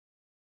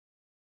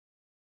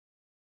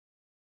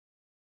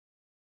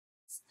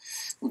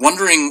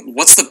Wondering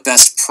what's the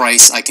best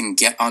price I can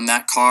get on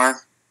that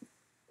car?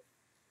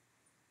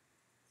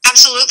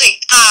 Absolutely.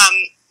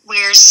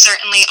 We're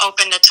certainly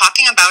open to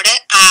talking about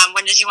it.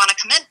 When did you want to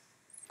come in?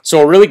 So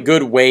a really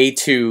good way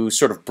to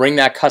sort of bring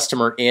that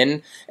customer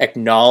in,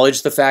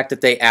 acknowledge the fact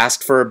that they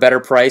asked for a better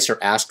price or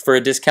asked for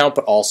a discount,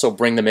 but also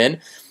bring them in,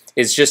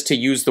 is just to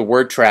use the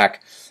word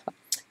track.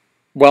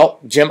 Well,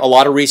 Jim, a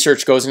lot of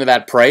research goes into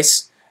that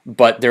price,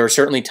 but there are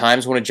certainly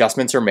times when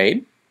adjustments are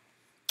made.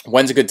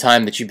 When's a good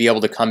time that you'd be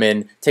able to come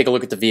in, take a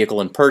look at the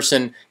vehicle in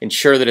person,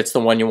 ensure that it's the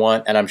one you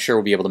want, and I'm sure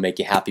we'll be able to make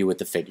you happy with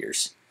the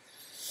figures.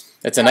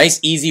 It's a nice,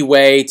 easy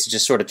way to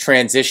just sort of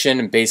transition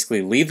and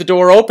basically leave the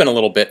door open a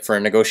little bit for a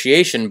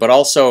negotiation, but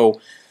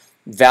also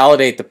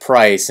validate the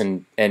price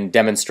and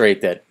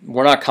demonstrate that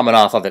we're not coming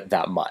off of it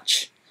that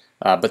much,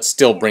 but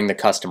still bring the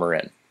customer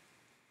in.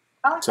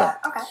 I like that.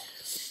 Okay.